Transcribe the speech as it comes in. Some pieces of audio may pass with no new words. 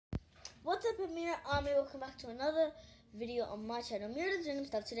What's up, Amira Army? Welcome back to another video on my channel. Amira's doing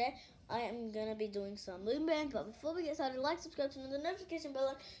stuff today. I am gonna be doing some Loom bands, but before we get started, like, subscribe, turn on the notification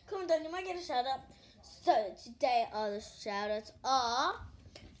bell, comment down, you might get a shout out. So today the shout outs are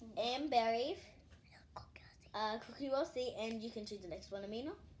Berry, Cookie Rossi, and you can choose the next one,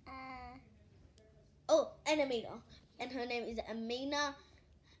 Amina. And Amina, and her name is Amina.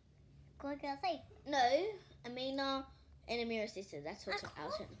 No, Amina and Amira's sister. That's her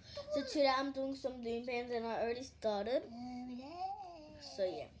channel. So today I'm doing some Loom bands, and I already started. So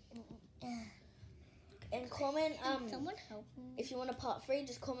yeah. And comment if you want a part 3,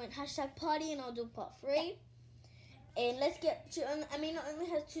 just comment #party and I'll do part 3. And let's get to Amina only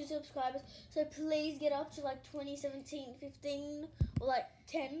has 2 subscribers, so please get up to like 20, 17, 15 or like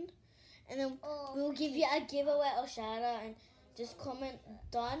 10, and then we'll give you a giveaway or shout out. And just comment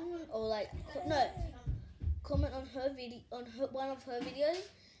done, or like comment on her video, on one of her videos.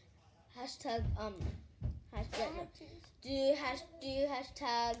 Hashtag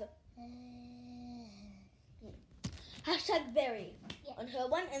Berry on her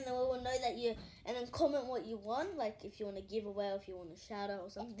one, and then we will know that you. And then comment what you want, like if you want a giveaway, or if you want a shout out or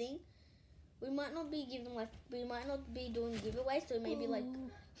something. We might not be doing giveaways, so maybe like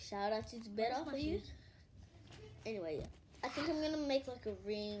shout outs is better for you. Anyway, yeah. I think I'm gonna make like a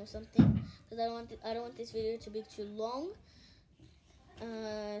ring or something, because I don't want this video to be too long.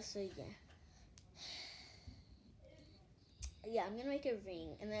 So yeah, I'm gonna make a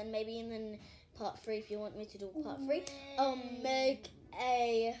ring, and then maybe in the part 3, if you want me to do part 3, I'll make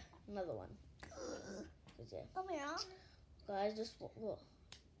another one. Guys, just what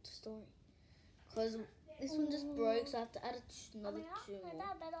the story? Because this one just broke, so I have to add another 2 more.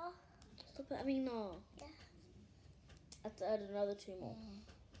 Stop it! I mean, no. Yeah. I have to add another 2 more.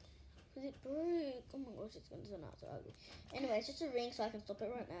 Because it broke. Oh my gosh, it's going to turn out so ugly. Anyway, it's just a ring, so I can stop it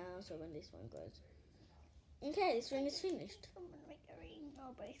right now, so when this one goes. Okay, this ring is finished. I'm going to make a ring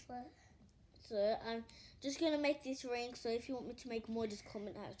or bracelet. So I'm just going to make this ring, so if you want me to make more, just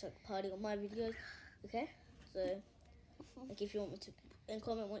comment #party on my videos. Okay? So, like if you want me to, and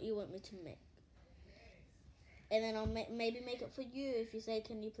comment what you want me to make. And then I'll maybe make it for you if you say,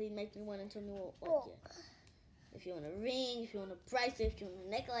 can you please make me one, and tell me what yeah. If you want a ring, if you want a bracelet, if you want a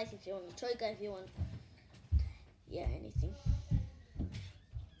necklace, if you want a choker, if you want, yeah, anything.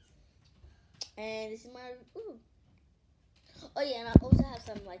 And this is my, oh yeah, and I also have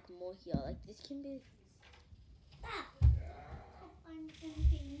some like more here, like this can be.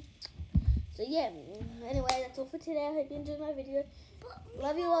 So yeah, anyway, that's all for today. I hope you enjoyed my video.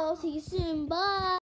 Love you all. See you soon. Bye.